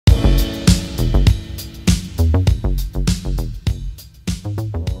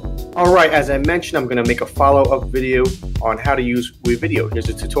All right, as I mentioned, I'm going to make a follow-up video on how to use WeVideo. Here's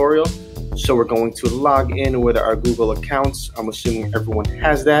a tutorial. So we're going to log in with our Google accounts. I'm assuming everyone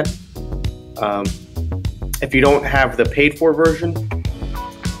has that. If you don't have the paid-for version,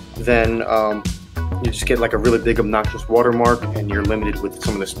 then you just get like a really big obnoxious watermark, and you're limited with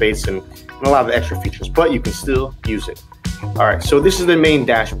some of the space and a lot of the extra features, but you can still use it. All right, so this is the main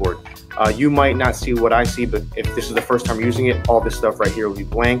dashboard. You might not see what I see, but if this is the first time using it, all this stuff right here will be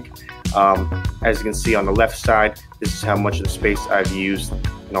blank. As you can see on the left side, this is how much of the space I've used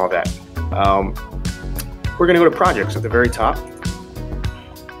and all that. We're going to go to projects at the very top.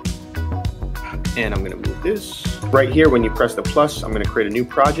 And I'm going to move this. Right here, when you press the plus, I'm going to create a new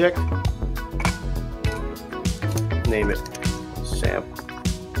project. Name it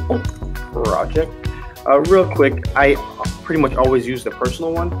sample project. Real quick, I pretty much always use the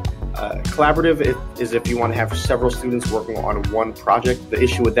personal one. Collaborative is if you want to have several students working on one project. The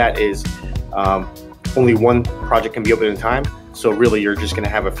issue with that is only one project can be open at a time. So really, you're just going to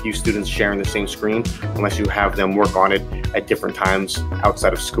have a few students sharing the same screen unless you have them work on it at different times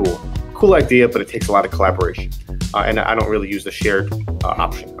outside of school. Cool idea, but it takes a lot of collaboration. And I don't really use the shared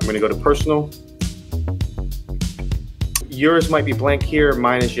option. I'm going to go to personal. Yours might be blank here.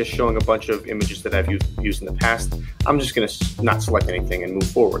 Mine is just showing a bunch of images that I've used in the past. I'm just going to not select anything and move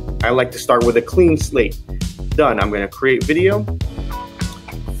forward. I like to start with a clean slate. Done. I'm going to create video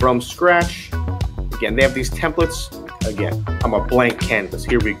from scratch. Again, they have these templates. Again, I'm a blank canvas.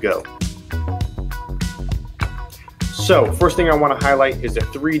 Here we go. So first thing I want to highlight is the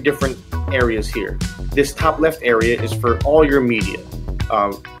 3 different areas here. This top left area is for all your media.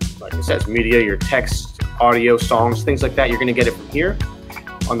 Like it says, media, your text, audio, songs, things like that. You're going to get it from here.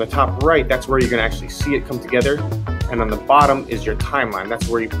 On the top right, that's where you're going to actually see it come together. And on the bottom is your timeline. That's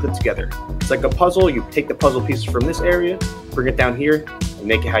where you put it together. It's like a puzzle. You take the puzzle pieces from this area, bring it down here, and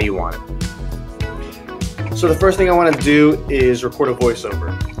make it how you want it. So the first thing I want to do is record a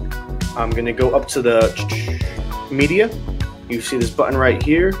voiceover. I'm going to go up to the media. You see this button right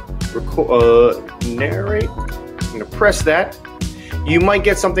here, narrate. I'm going to press that. You might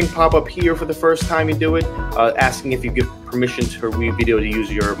get something pop up here for the first time you do it, asking if you give permission to WeVideo to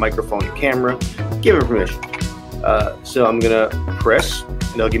use your microphone and camera. Give it permission. So I'm going to press,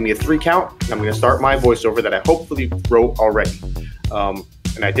 and it'll give me a 3 count, and I'm going to start my voiceover that I hopefully wrote already.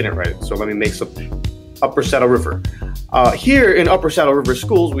 And I didn't write it, so let me make some Upper Saddle River. Here in Upper Saddle River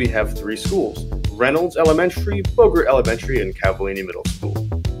Schools, we have 3 schools: Reynolds Elementary, Boger Elementary, and Cavallini Middle School.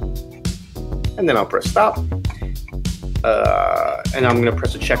 And then I'll press stop. And I'm going to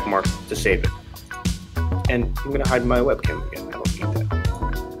press a check mark to save it. And I'm going to hide my webcam again. I don't need that.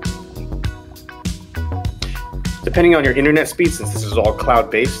 Depending on your internet speed, since this is all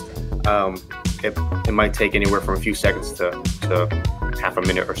cloud-based, it might take anywhere from a few seconds to half a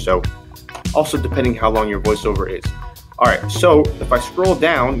minute or so. Also, depending how long your voiceover is. All right, so if I scroll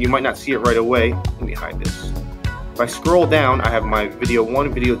down, you might not see it right away. Let me hide this. If I scroll down, I have my video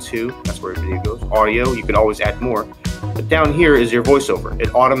 1, video 2. That's where video goes. Audio, you could always add more. But down here is your voiceover.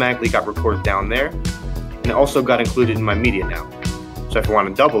 It automatically got recorded down there, and it also got included in my media now. So if I want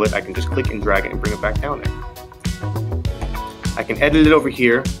to double it, I can just click and drag it and bring it back down there. I can edit it over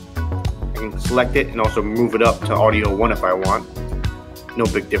here. I can select it and also move it up to audio 1 if I want. No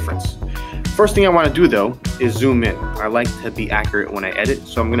big difference. First thing I want to do though is zoom in. I like to be accurate when I edit,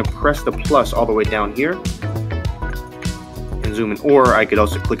 so I'm going to press the plus all the way down here and zoom in. Or I could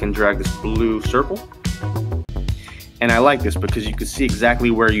also click and drag this blue circle. And I like this because you can see exactly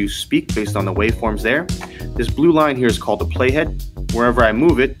where you speak based on the waveforms there. This blue line here is called the playhead. Wherever I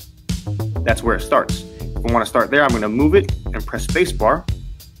move it, that's where it starts. If I want to start there, I'm going to move it and press spacebar,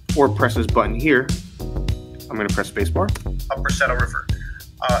 or press this button here. I'm going to press spacebar. Upper Saddle River.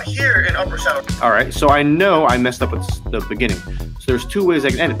 Here in Upper Saddle. All right, so I know I messed up at the beginning. So there's 2 ways I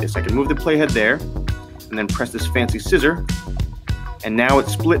can edit this. I can move the playhead there, and then press this fancy scissor, and now it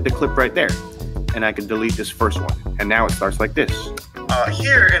split the clip right there. And I can delete this first one, and now it starts like this.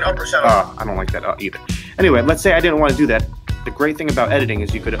 Here in Upper Saddle. I don't like that either. Anyway, let's say I didn't want to do that. The great thing about editing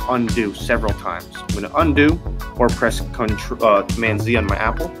is you could undo several times. I'm going to undo, or press Command Z on my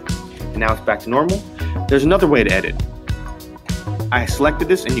Apple, and now it's back to normal. There's another way to edit. I selected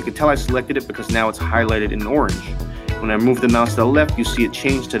this, and you can tell I selected it because now it's highlighted in orange. When I move the mouse to the left, you see it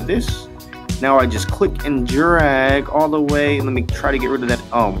change to this. Now I just click and drag all the way. Let me try to get rid of that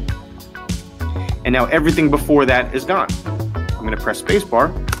and now everything before that is gone. I'm going to press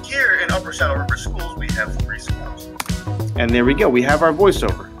spacebar. Here in Upper Saddle River Schools, we have 3 schools. And there we go. We have our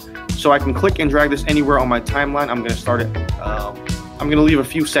voiceover. So I can click and drag this anywhere on my timeline. I'm going to start it. I'm going to leave a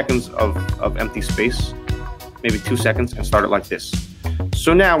few seconds of empty space, maybe 2 seconds, and start it like this.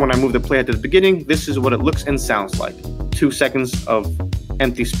 So now when I move the playhead to the beginning, this is what it looks and sounds like. 2 seconds of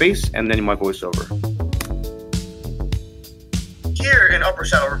empty space and then my voiceover. Here in Upper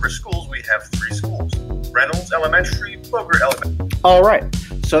Saddle River Schools, we have 3 schools: Reynolds Elementary, Boger Elementary. All right,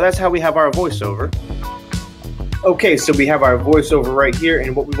 so that's how we have our voiceover. Okay, so we have our voiceover right here,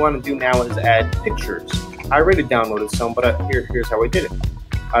 and what we want to do now is add pictures. I already downloaded some, but here's how I did it.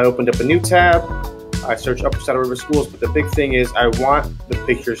 I opened up a new tab, I searched Upper Saddle River Schools, but the big thing is I want the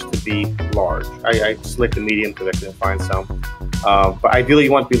pictures to be large. I selected medium because I couldn't find some. But ideally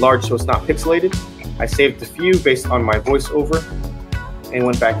you want it to be large so it's not pixelated. I saved a few based on my voiceover and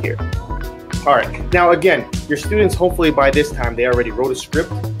went back here. All right, now again, your students, hopefully by this time, they already wrote a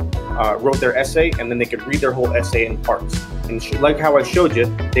script, wrote their essay, and then they could read their whole essay in parts. And like how I showed you,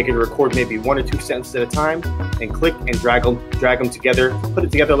 they could record maybe 1 or 2 sentences at a time and click and drag them together, put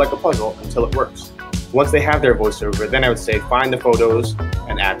it together like a puzzle until it works. Once they have their voiceover, then I would say find the photos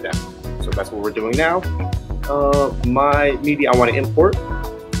and add them. So that's what we're doing now. My media I want to import.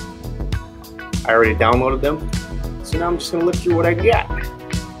 I already downloaded them. So now I'm just gonna look through what I got.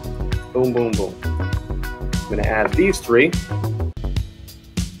 Boom, boom, boom. I'm gonna add these 3.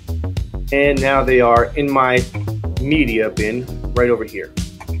 And now they are in my media bin right over here.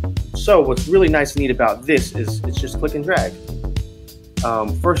 So what's really nice and neat about this is it's just click and drag.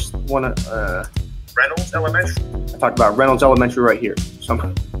 First one, Reynolds Elementary. I talked about Reynolds Elementary right here. So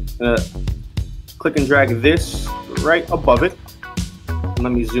I'm gonna click and drag this right above it. And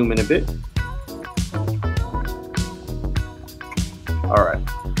let me zoom in a bit. All right,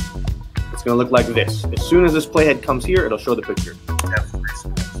 it's gonna look like this. As soon as this playhead comes here, it'll show the picture. We have 3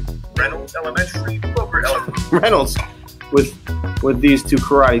 schools: Reynolds Elementary, Boger Elementary. Reynolds with these 2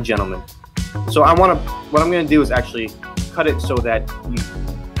 karate gentlemen. So what I'm gonna do is actually cut it so that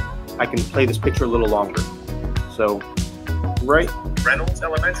I can play this picture a little longer. So Reynolds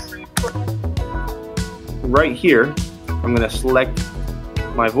Elementary. Right here, I'm gonna select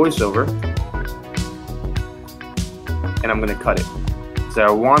my voiceover and I'm gonna cut it. So I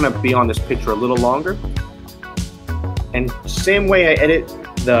want to be on this picture a little longer. And same way I edit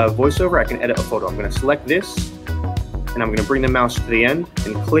the voiceover, I can edit a photo. I'm going to select this and I'm going to bring the mouse to the end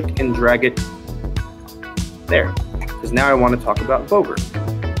and click and drag it there. Because now I want to talk about Boger.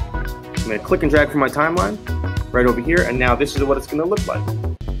 I'm going to click and drag from my timeline right over here, and now this is what it's going to look like.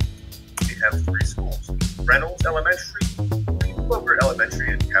 We have 3 schools: Reynolds Elementary, Boger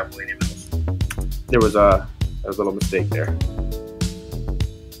Elementary, and Cavallini Middle School. There was a little mistake there.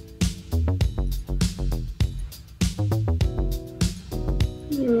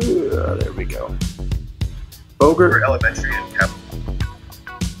 There we go. Boger Elementary and Cap.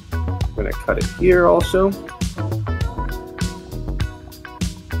 I'm gonna cut it here also.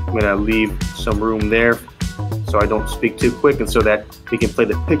 I'm gonna leave some room there so I don't speak too quick and so that we can play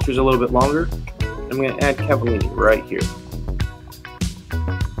the pictures a little bit longer. I'm gonna add Cavallini right here.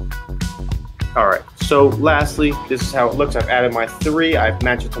 All right, so lastly, this is how it looks. I've added my 3, I've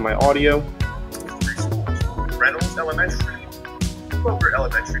matched it to my audio. 3 schools: Reynolds Elementary, Boger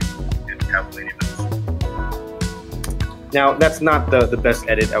Elementary, and Cavallini Middle School. Now, that's not the best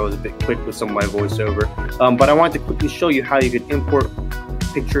edit. I was a bit quick with some of my voiceover, but I wanted to quickly show you how you could import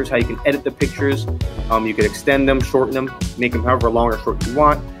pictures, how you can edit the pictures. You could extend them, shorten them, make them however long or short you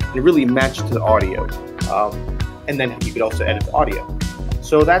want, and really match to the audio. And then you could also edit the audio.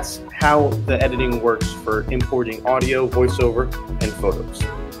 So that's how the editing works for importing audio, voiceover, and photos.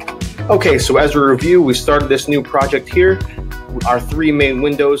 Okay, so as a review, we started this new project here. Our 3 main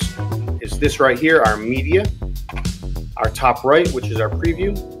windows is this right here, our media, our top right, which is our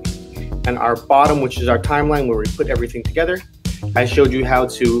preview, and our bottom, which is our timeline where we put everything together. I showed you how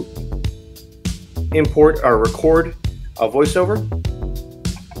to import or record a voiceover.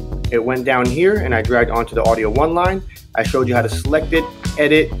 It went down here and I dragged onto the audio 1 line. I showed you how to select it,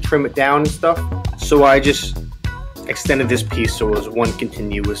 edit, trim it down and stuff. So I just extended this piece so it was one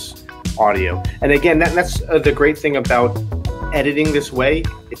continuous audio. And again, that's the great thing about editing this way.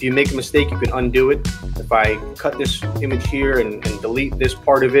 If you make a mistake, you can undo it. If I cut this image here and delete this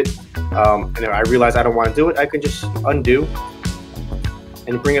part of it, and I realize I don't want to do it, I can just undo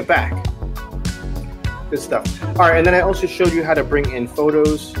and bring it back. Good stuff. All right, and then I also showed you how to bring in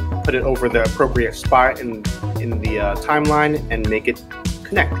photos, put it over the appropriate spot in the timeline, and make it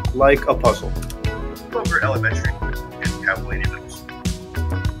connect like a puzzle. Boger Elementary and Cavallini Middle School.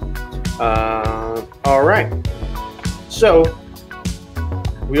 All right. So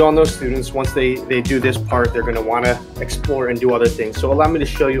we all know students, once they do this part, they're going to want to explore and do other things. So allow me to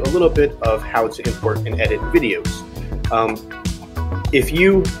show you a little bit of how to import and edit videos. If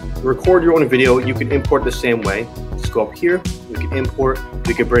you record your own video, you can import the same way. Just go up here, we could import,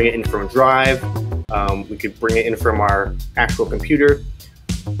 we could bring it in from Drive, we could bring it in from our actual computer.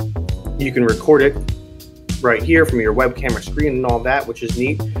 You can record it right here from your webcam or screen and all that, which is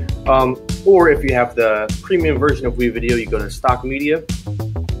neat. Or if you have the premium version of WeVideo, you go to stock media,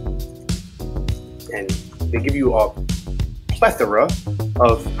 and they give you a plethora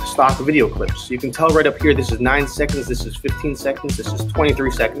of stock video clips. You can tell right up here, this is 9 seconds, this is 15 seconds, this is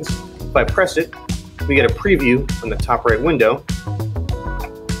 23 seconds. If I press it, we get a preview on the top right window.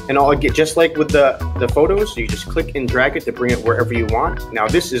 And all I get, just like with the photos, you just click and drag it to bring it wherever you want. Now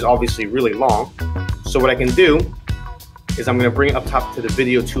this is obviously really long. So what I can do is I'm gonna bring it up top to the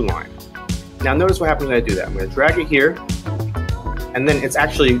video 2 line. Now notice what happens when I do that. I'm gonna drag it here, and then it's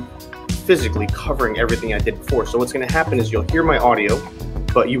actually physically covering everything I did before. So what's gonna happen is you'll hear my audio,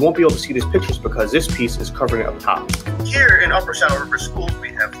 but you won't be able to see these pictures because this piece is covering it up top. Here in Upper Saddle River Schools, we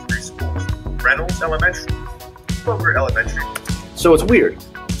have 3 schools: Reynolds Elementary, Clover Elementary. So it's weird.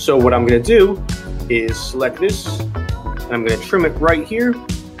 So what I'm gonna do is select this, and I'm gonna trim it right here.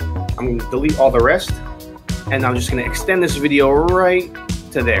 I'm gonna delete all the rest, and I'm just gonna extend this video right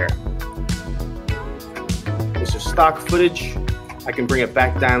to there. This is stock footage. I can bring it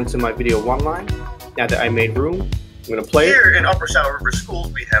back down to my video 1 line. Now that I made room, I'm gonna play it. Here in Upper Saddle River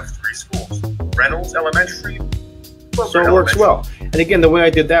Schools, we have 3 schools: Reynolds Elementary, Clover So it works Elementary. well. And again, the way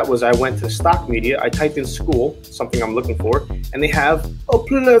I did that was I went to stock media, I typed in school, something I'm looking for, and they have a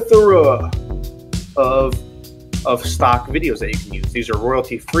plethora of stock videos that you can use. These are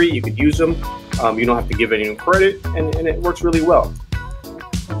royalty free, you could use them. You don't have to give anyone credit, and it works really well.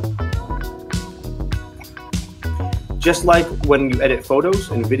 Just like when you edit photos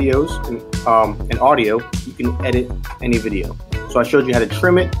and videos and audio, you can edit any video. So I showed you how to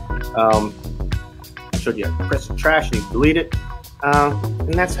trim it. I showed you how to press the trash and you delete it.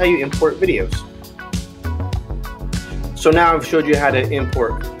 And that's how you import videos. So now I've showed you how to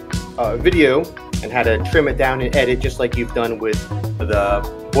import video and how to trim it down and edit, just like you've done with the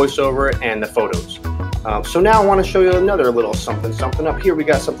voiceover and the photos. So now I want to show you another little something. Up here we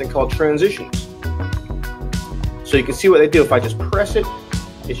got something called transitions. So you can see what they do. If I just press it,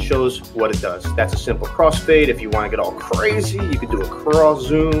 it shows what it does. That's a simple crossfade. If you want to get all crazy, you could do a cross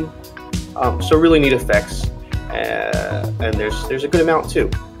zoom. So really neat effects. And there's a good amount too.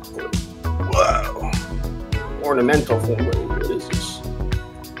 Wow. Ornamental form. What is this?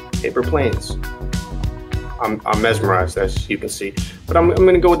 Paper planes. I'm mesmerized, as you can see. But I'm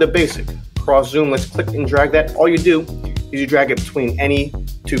going to go with the basic. Cross zoom. Let's click and drag that. All you do is you drag it between any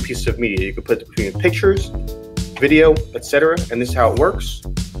 2 pieces of media. You can put it between pictures, video, etc. And this is how it works.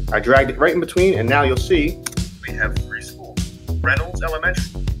 I dragged it right in between, and now you'll see We have 3 schools: Reynolds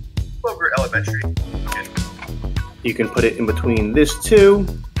Elementary, Clover Elementary, and you can put it in between this too.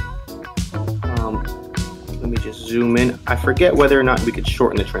 Let me just zoom in. I forget whether or not we could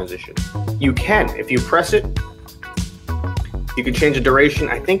shorten the transition. You can. If you press it, you can change the duration.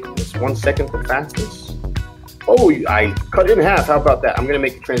 I think it's 1 second the fastest. Oh, I cut it in half. How about that? I'm going to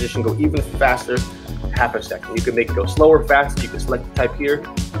make the transition go even faster, half a second. You can make it go slower, faster. You can select the type here.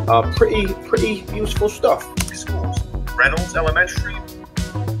 Pretty useful stuff. 3 schools: Reynolds Elementary,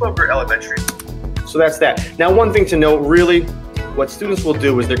 Clover Elementary. So that's that. Now, one thing to note, really, what students will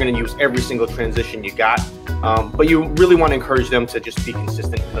do is they're going to use every single transition you got, but you really want to encourage them to just be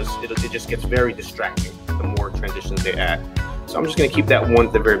consistent, because it just gets very distracting the more transitions they add. So I'm just going to keep that one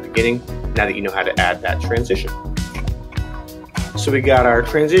at the very beginning, now that you know how to add that transition. So we got our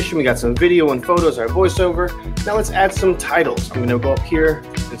transition, we got some video and photos, our voiceover. Now let's add some titles. I'm going to go up here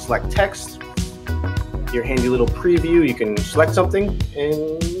and select text. Your handy little preview, you can select something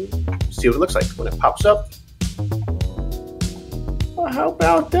and see what it looks like when it pops up. Well, how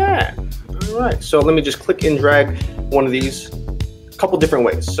about that? All right, so let me just click and drag one of these a couple different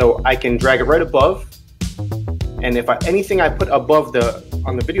ways. So I can drag it right above, and if anything I put above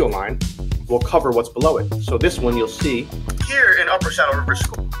on the video line will cover what's below it. So this one you'll see. Here in Upper Saddle River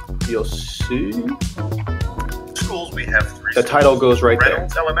School, You'll see schools, we have 3 the title goes right there.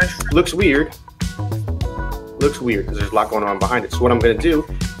 Reynolds Elementary. Looks weird. Looks weird because there's a lot going on behind it. So what I'm going to do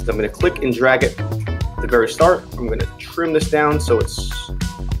is I'm going to click and drag it at the very start. I'm going to trim this down so it's a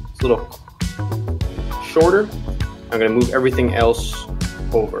little shorter. I'm going to move everything else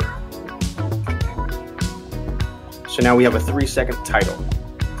over. So now we have a 3-second title.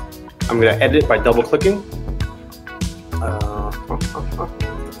 I'm going to edit it by double clicking.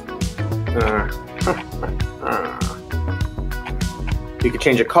 You can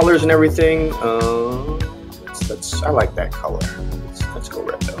change the colors and everything. I like that color. Let's go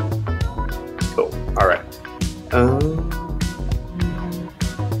red though. Cool. All right.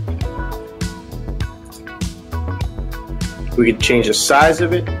 We could change the size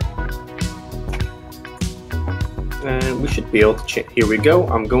of it. And we should be able to change. Here we go.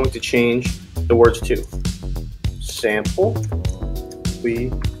 I'm going to change the words to sample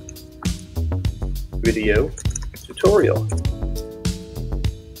WeVideo tutorial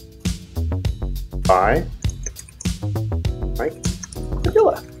by Mike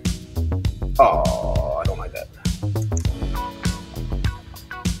Padilla. Oh, I don't like that.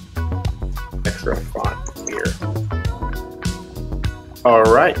 Extra font here. All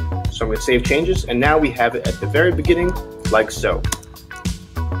right, so I'm going to save changes, and now we have it at the very beginning, like so.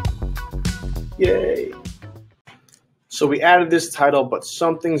 Yay! So we added this title, but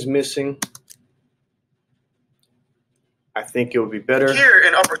something's missing. I think it would be better Here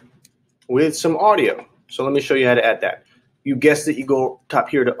in upper with some audio. So let me show you how to add that. You guessed it, you go top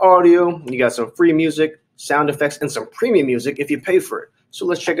here to audio, you got some free music, sound effects, and some premium music if you pay for it. So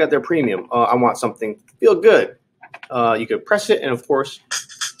let's check out their premium. I want something feel good. You could press it and of course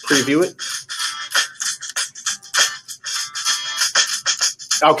preview it.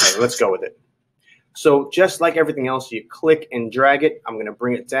 Okay, let's go with it. So just like everything else, you click and drag it. I'm gonna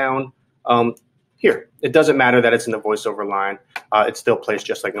bring it down here. It doesn't matter that it's in the voiceover line. It still plays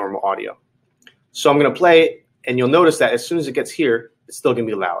just like normal audio. So I'm gonna play it, and you'll notice that as soon as it gets here, it's still gonna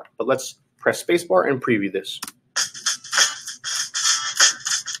be loud. But let's press spacebar and preview this.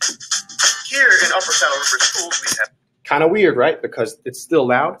 Here in Upper Saddle River Schools, we have Kind of weird, right? Because it's still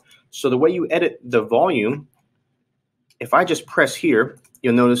loud. So the way you edit the volume, if I just press here,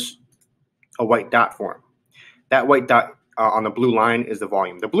 you'll notice a white dot form. That white dot on the blue line is the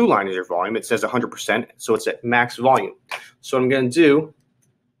volume. The blue line is your volume. It says 100%, so it's at max volume. So what I'm going to do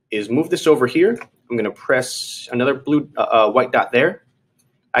is move this over here. I'm going to press another blue white dot there.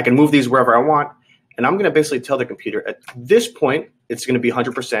 I can move these wherever I want, and I'm going to basically tell the computer at this point it's going to be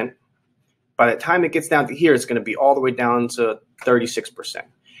 100%. By the time it gets down to here, it's going to be all the way down to 36%.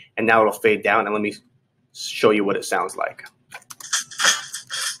 And now it'll fade down, and let me show you what it sounds like.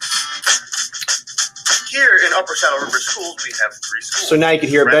 Here in Upper Saddle River Schools, we have 3 schools. So now you can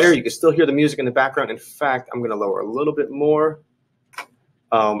hear it better. You can still hear the music in the background. In fact, I'm going to lower a little bit more.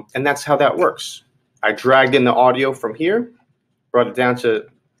 And that's how that works. I dragged in the audio from here, brought it down to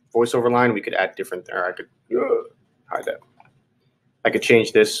voiceover line. We could add different, or I could hide that. I could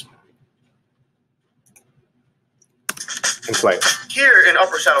change this and play it. Here in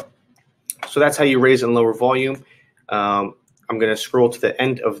Upper Saddle. So that's how you raise and lower volume. I'm going to scroll to the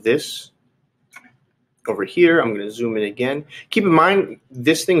end of this. Over here, I'm going to zoom in again. Keep in mind,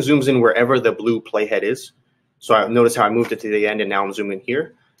 this thing zooms in wherever the blue playhead is. So I notice how I moved it to the end, and now I'm zooming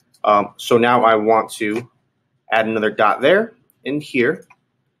here. So now I want to add another dot there and here,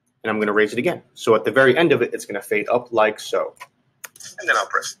 and I'm going to raise it again. So at the very end of it, it's going to fade up like so. And then I'll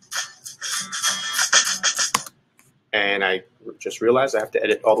press. And I just realized I have to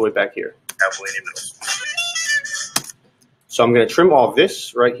edit all the way back here. So I'm going to trim all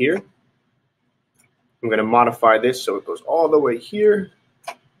this right here. I'm going to modify this so it goes all the way here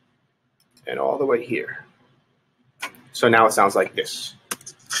and all the way here. So now it sounds like this.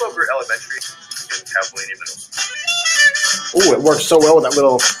 Clover Elementary in Cavallini Middle. Oh, it works so well with that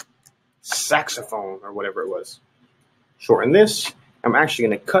little saxophone or whatever it was. Shorten this. I'm actually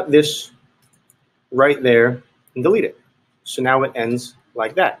going to cut this right there and delete it. So now it ends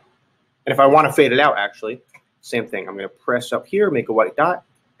like that. And if I want to fade it out, actually, same thing. I'm going to press up here, make a white dot,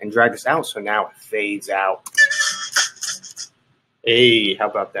 and drag this out. So now it fades out. Hey, how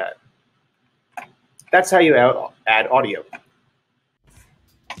about that? That's how you add audio.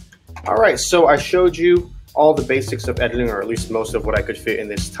 All right, so I showed you all the basics of editing, or at least most of what I could fit in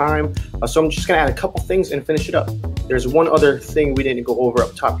this time. So I'm just gonna add a couple things and finish it up. There's one other thing we didn't go over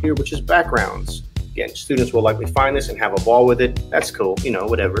up top here, which is backgrounds. Again, students will likely find this and have a ball with it. That's cool, you know,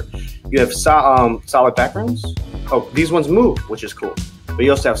 whatever. You have solid backgrounds. Oh, these ones move, which is cool. But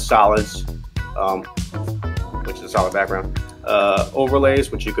you also have solids, which is a solid background.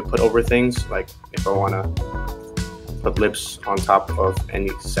 Overlays, which you could put over things, like if I want to put lips on top of any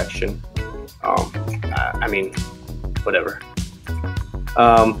section. I mean, whatever.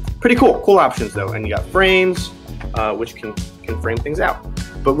 Pretty cool options though. And you got frames, which can frame things out.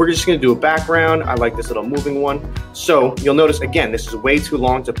 But we're just going to do a background. I like this little moving one. So you'll notice, again, this is way too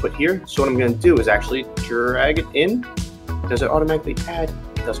long to put here. So what I'm going to do is actually drag it in. Does it automatically add?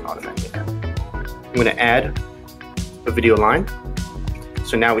 It doesn't automatically add. I'm going to add a video line.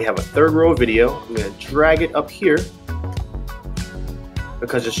 So now we have a third row of video. I'm going to drag it up here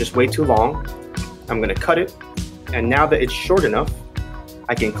because it's just way too long. I'm going to cut it. And now that it's short enough,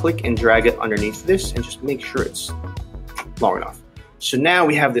 I can click and drag it underneath this and just make sure it's long enough. So now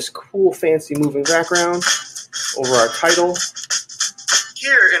we have this cool, fancy moving background. over our title.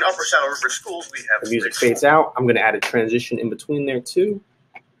 Here in Upper Saddle River Schools, we have The music fades out. I'm going to add a transition in between there too.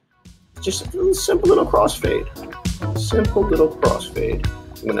 Just a simple little crossfade. Simple little crossfade.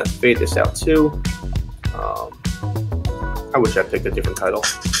 I'm going to fade this out too. I wish I picked a different title.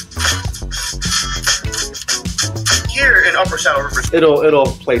 Here in Upper Saddle River, It'll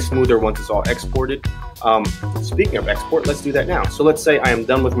play smoother once it's all exported. Speaking of export, let's do that now. So let's say I am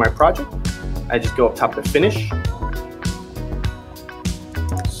done with my project. I just go up top to finish.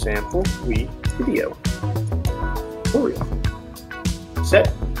 Sample WeVideo.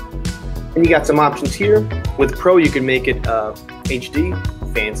 Set. And you got some options here. With Pro, you can make it HD,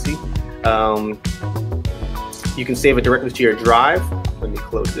 fancy. You can save it directly to your drive. Let me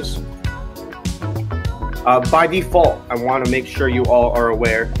close this. By default, I want to make sure you all are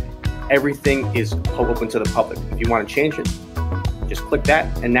aware everything is open to the public. If you want to change it, just click that,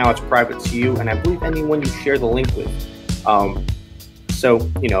 and now it's private to you, and I believe anyone you share the link with.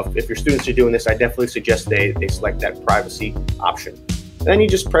 So, you know, if your students are doing this, I definitely suggest they select that privacy option. And then you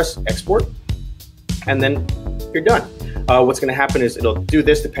just press export, and then you're done. What's going to happen is it'll do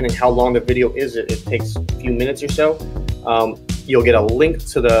this depending how long the video is. It takes a few minutes or so. You'll get a link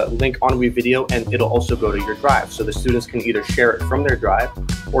to the link on WeVideo, and it'll also go to your drive. So the students can either share it from their drive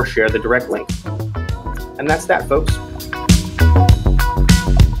or share the direct link. And that's that, folks.